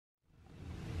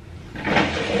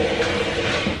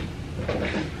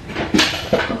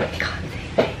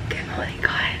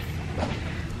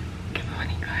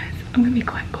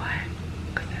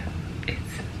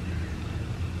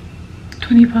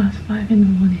5:15 in the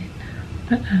morning,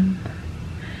 but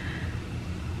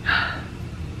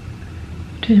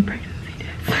doing a pregnancy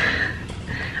test.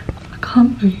 I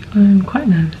can't believe I'm quite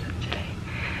nervous actually.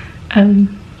 I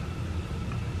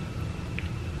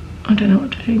don't know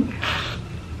what to think.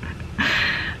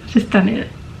 I've just done it.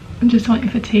 I'm just waiting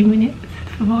for 2 minutes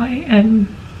for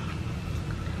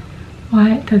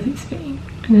Wyatt does its thing,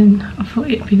 and then I thought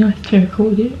it'd be nice to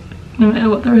record it no matter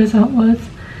what the result was.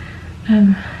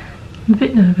 I'm a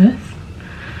bit nervous,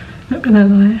 not gonna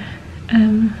lie, but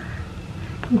I'm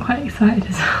quite excited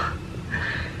as well.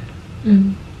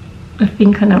 I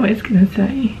think I know what it's gonna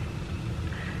say,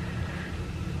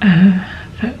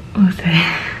 but we'll see.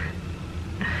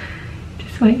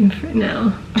 Just waiting for it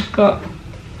now. I've got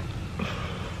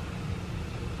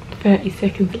 30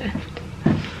 seconds left.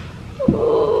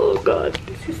 Oh god,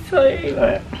 this is so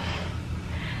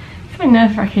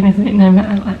nerve-wracking, isn't it? No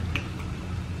matter like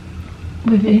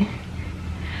whether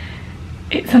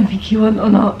it's something you want or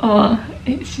not, or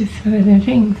it's just one of them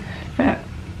things. But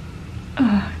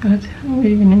oh god, I'm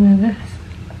really nervous.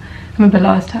 I remember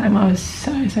last time I was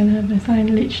so nervous. I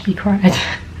literally cried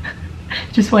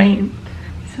just waiting.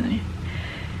 So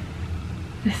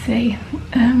let's see.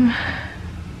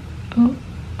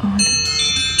 Oh,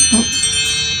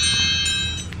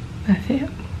 that's it.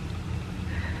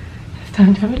 It's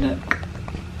time to have a look.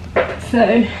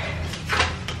 So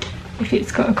if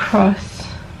it's got a cross,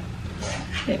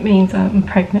 it means I'm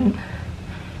pregnant.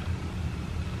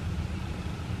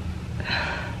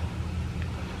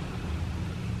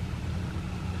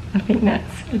 I think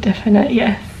that's a definite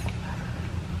yes.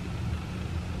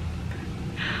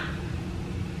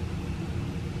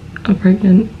 I'm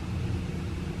pregnant.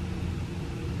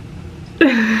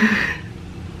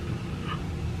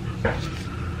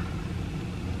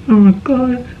 Oh my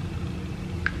god.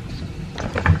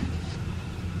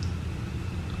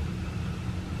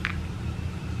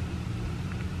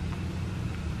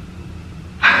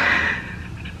 I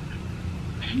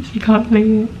actually can't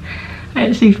believe it. I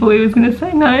actually thought he was going to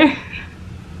say no.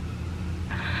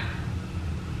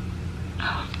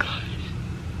 Oh gosh.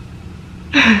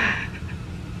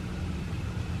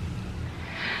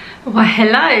 Well,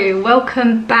 hello,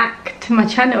 welcome back to my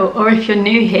channel, or if you're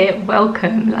new here,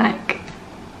 welcome. Like,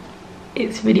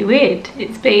 it's really weird.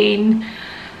 It's been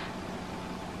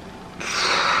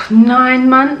 9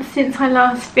 months since I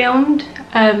last filmed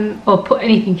or put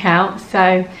anything out,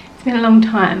 so it's been a long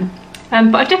time.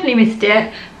 But I've definitely missed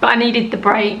it, but I needed the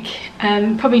break.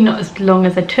 Probably not as long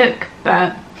as I took,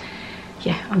 but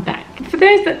yeah, I'm back. For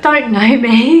those that don't know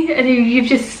me and you've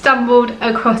just stumbled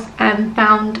across and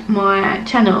found my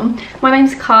channel, my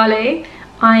name's Carly.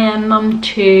 I am mum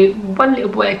to one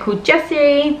little boy called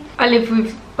Jesse. I live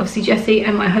with obviously Jesse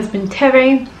and my husband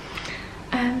Terry.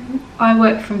 I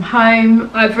work from home.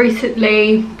 I've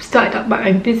recently started up my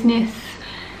own business.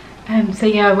 So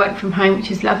yeah, I work from home, which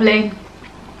is lovely.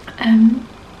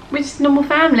 We're just a normal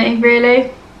family,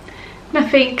 really.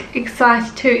 Nothing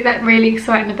really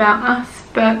exciting about us,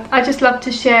 but I just love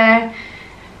to share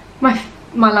my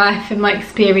life and my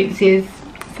experiences.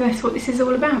 So that's what this is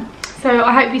all about. So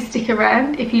I hope you stick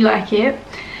around if you like it.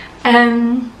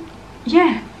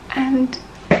 Yeah, and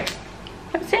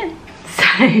that's it. So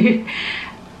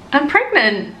I'm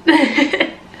pregnant.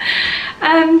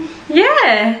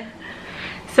 Yeah.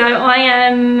 So I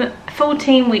am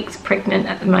 14 weeks pregnant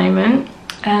at the moment.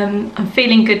 I'm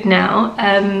feeling good now.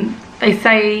 They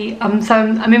say I'm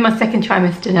in my second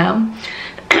trimester now.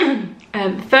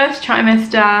 First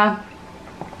trimester,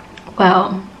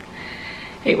 well,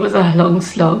 it was a long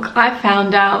slog. I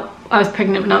found out I was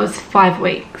pregnant when I was 5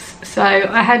 weeks, so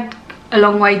I had a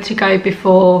long way to go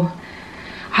before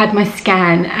I had my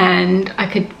scan and I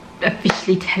could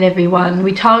officially tell everyone.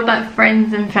 We told like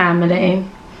friends and family,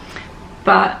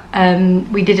 but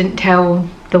we didn't tell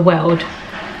the world,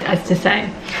 as to say.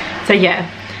 So yeah,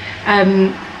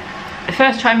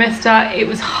 first trimester, it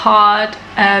was hard.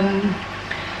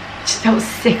 Just felt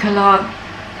sick a lot.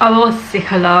 I was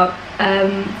sick a lot,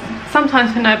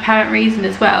 sometimes for no apparent reason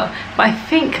as well, but I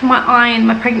think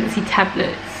my pregnancy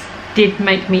tablets did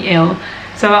make me ill.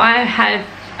 So I have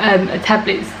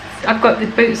tablets. I've got the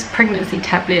Boots pregnancy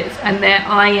tablets, and they're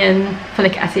iron,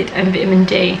 folic acid and vitamin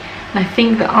D, and I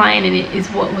think the iron in it is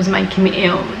what was making me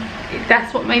ill.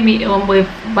 That's what made me ill with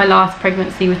my last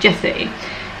pregnancy with Jessie.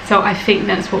 So I think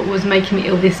that's what was making me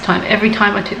ill this time. Every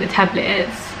time I took the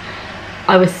tablets,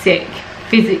 I was sick,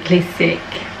 physically sick.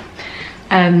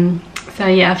 So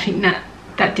yeah, I think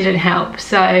that didn't help.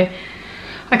 So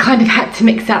I kind of had to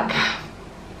mix up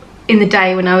in the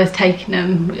day when I was taking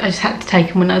them. I just had to take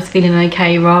them when I was feeling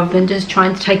okay, rather than just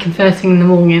trying to take them first thing in the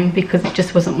morning, because it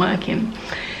just wasn't working.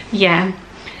 Yeah,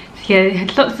 yeah,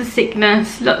 had lots of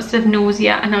sickness, lots of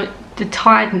nausea, and the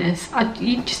tiredness. I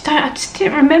just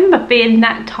didn't remember being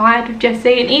that tired with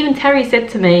Jessie. And even Terry said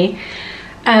to me,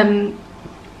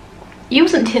 you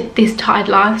wasn't this tired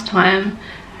last time.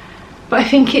 But I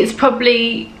think it's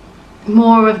probably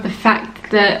more of the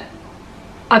fact that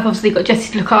I've obviously got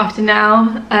Jessie to look after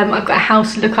now. I've got a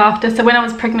house to look after. So when I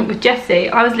was pregnant with Jessie,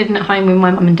 I was living at home with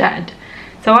my mum and dad.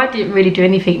 So I didn't really do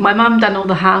anything. My mum done all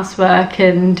the housework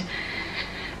and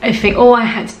everything. All I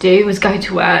had to do was go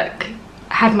to work,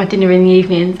 have my dinner in the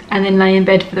evenings, and then lay in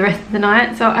bed for the rest of the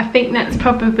night. So I think that's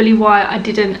probably why I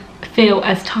didn't feel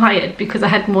as tired, because I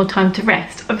had more time to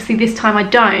rest. Obviously this time I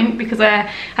don't, because I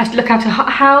have to look after a hot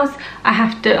house,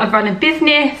 I run a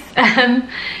business,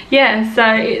 yeah, so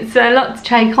it's a lot to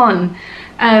take on.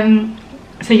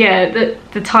 So yeah,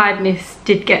 the tiredness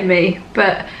did get me,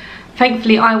 but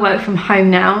thankfully I work from home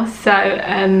now, so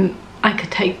I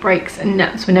could take breaks and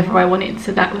naps whenever I wanted,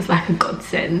 so that was like a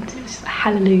godsend. It's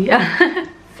hallelujah.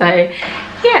 So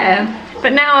yeah,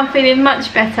 but now I'm feeling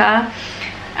much better.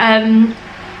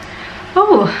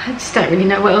 Oh, I just don't really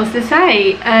know what else to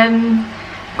say.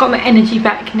 Got my energy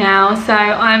back now, so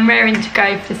I'm raring to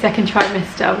go for the second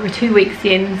trimester. We're 2 weeks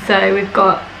in, so we've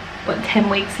got, what, 10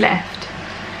 weeks left.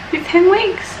 Is it 10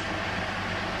 weeks?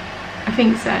 I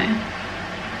think so.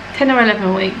 10 or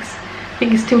 11 weeks. I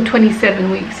think it's still 27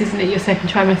 weeks, isn't it, your second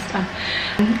trimester?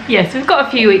 Yeah, so we've got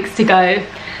a few weeks to go.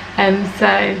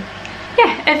 So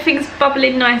yeah, everything's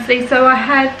bubbling nicely. So I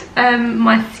had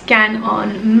my scan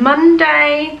on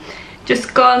Monday,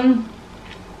 just gone.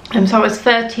 So I was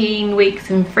 13 weeks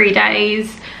and 3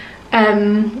 days.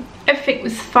 Everything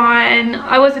was fine.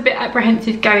 I was a bit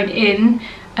apprehensive going in,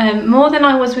 more than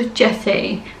I was with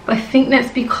Jessie, but I think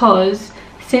that's because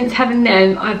since having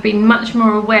them, I've been much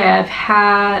more aware of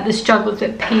how the struggles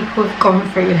that people have gone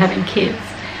through with having kids.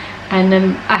 And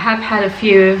I have had a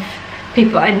few of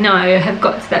people I know have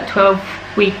got to that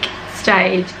 12-week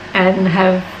stage and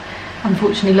have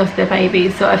unfortunately lost their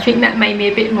babies. So I think that made me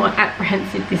a bit more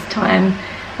apprehensive this time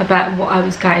about what I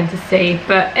was going to see.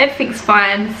 But everything's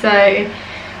fine, so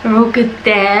we're all good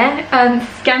there.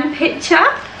 Scan picture.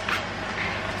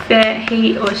 There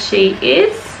he or she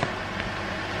is.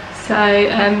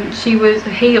 So she was,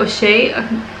 he or she,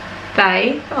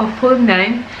 they, I'll call them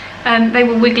name, they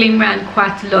were wiggling around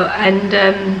quite a lot, and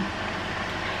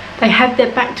they had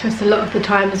their back to us a lot of the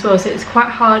time as well, so it's quite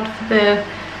hard for the,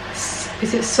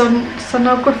 is it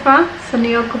sonographer?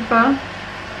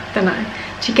 Don't know,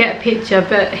 to get a picture,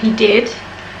 but he did,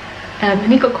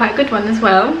 and he got quite a good one as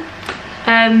well.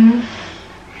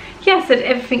 Yeah, so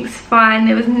everything's fine,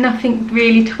 there was nothing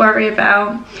really to worry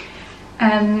about.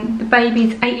 The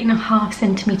baby's 8.5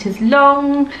 centimetres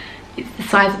long. It's the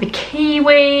size of a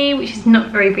kiwi, which is not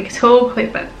very big at all, probably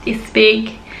about this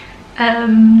big.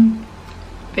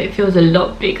 But it feels a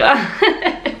lot bigger.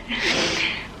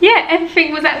 Yeah,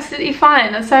 everything was absolutely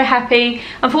fine. I'm so happy.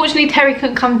 Unfortunately, Terry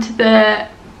couldn't come to the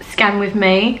scan with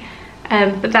me,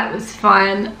 but that was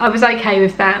fine. I was okay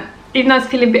with that. Even though I was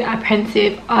feeling a bit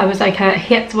apprehensive, I was okay.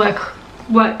 He had to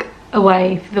work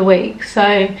away for the week,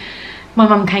 so my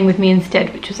mum came with me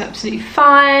instead, which was absolutely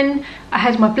fine. I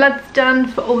had my bloods done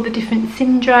for all the different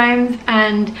syndromes,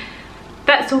 and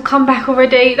that's all come back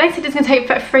already. They said it's going to take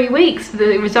about 3 weeks for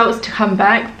the results to come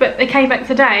back, but they came back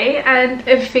today and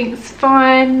everything's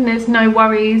fine. There's no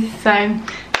worries, so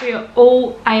we are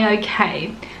all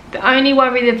a-okay. The only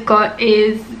worry they've got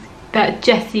is that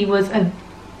Jessie was a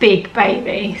big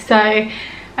baby. So I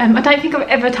don't think I've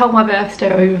ever told my birth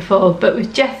story before, but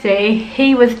with Jessie,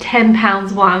 he was 10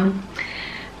 pounds 1.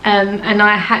 And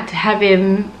I had to have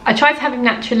him, I tried to have him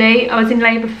naturally. I was in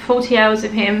labour for 40 hours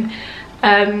with him,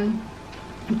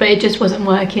 but it just wasn't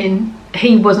working.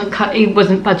 He wasn't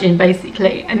budging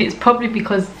basically, and it's probably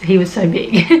because he was so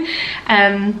big.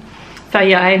 So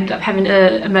yeah, I ended up having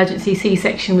an emergency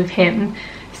C-section with him.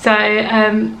 So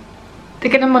they're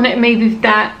going to monitor me with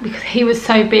that because he was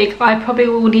so big. I probably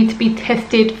will need to be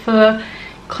tested for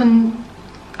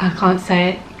I can't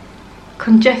say it,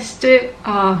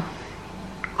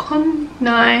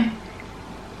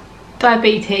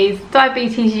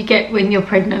 diabetes you get when you're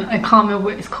pregnant. I can't remember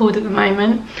what it's called at the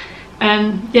moment.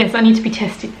 Yes, I need to be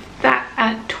tested for that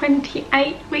at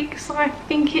 28 weeks, I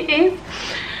think it is.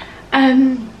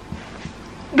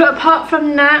 But apart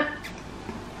from that,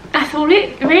 that's all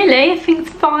it really. Everything's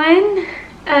fine.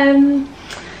 I'm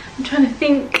trying to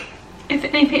think, is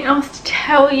there anything else to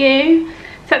tell you?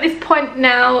 So at this point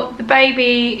now, the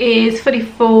baby is fully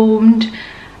formed.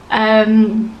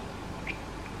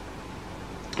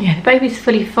 Yeah, the baby's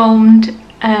fully formed.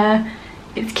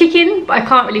 it's kicking, but I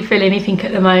can't really feel anything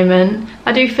at the moment.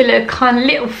 I do feel a kind of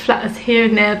little flutters here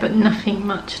and there, but nothing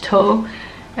much at all.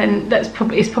 And it's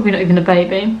probably not even a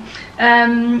baby.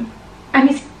 And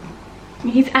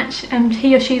he's actually, and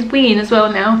he or she's weeing as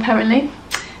well now, apparently.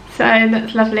 So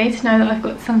that's lovely to know that I've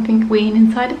got something weeing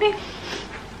inside of me.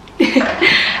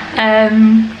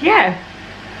 Yeah,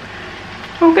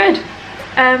 all good.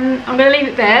 I'm going to leave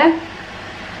it there.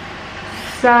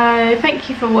 So thank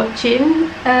you for watching.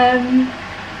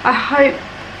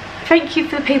 Thank you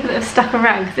for the people that have stuck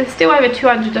around, because there's still over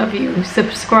 200 of you who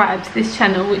subscribe to this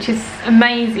channel, which is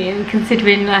amazing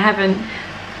considering I haven't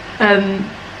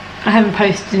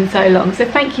posted in so long. So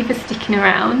thank you for sticking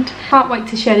around. Can't wait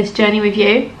to share this journey with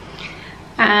you,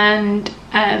 and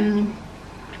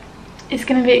it's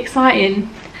going to be exciting.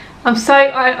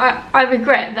 I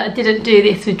regret that I didn't do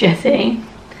this with Jessie,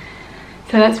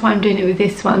 so that's why I'm doing it with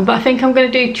this one. But I think I'm going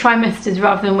to do trimesters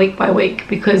rather than week by week,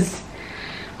 because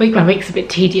week by week's a bit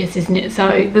tedious, isn't it?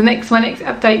 So the next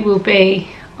update will be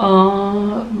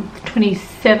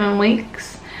 27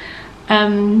 weeks.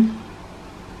 And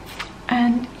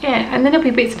yeah, and then there'll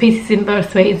be bits and pieces in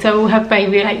birth week, so we'll have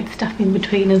baby related stuff in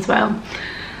between as well.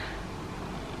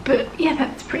 But yeah,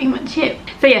 that's pretty much it.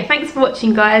 So yeah, thanks for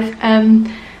watching, guys, and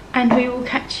we will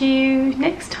catch you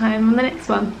next time on the next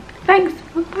one. Thanks,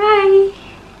 bye.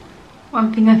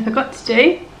 One thing I forgot to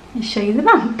do is show you the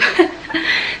bump.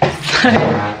 So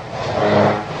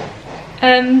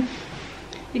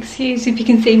excuse if you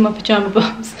can see my pyjama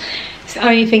bottoms. It's the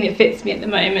only thing that fits me at the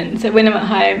moment, so when I'm at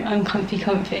home I'm comfy.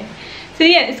 So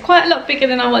yeah, it's quite a lot bigger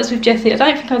than I was with Jessie. I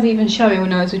don't think I was even showing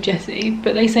when I was with Jessie,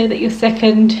 but they say that your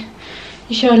second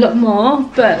you show a lot more.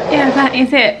 But yeah, that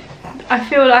is it. I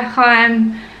feel like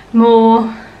I'm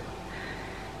more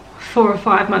 4 or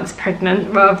 5 months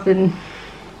pregnant rather than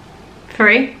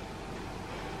 3.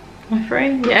 Am I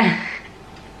 3? Yeah.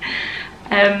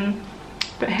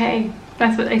 But hey,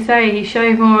 that's what they say, you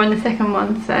show more on the second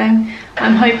one. So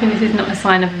I'm hoping this is not a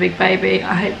sign of a big baby.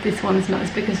 I hope this one's not as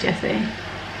big as Jessie.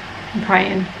 I'm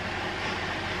praying.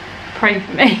 Pray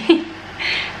for me.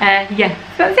 Yeah,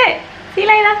 so that's it. See you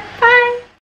later. Bye.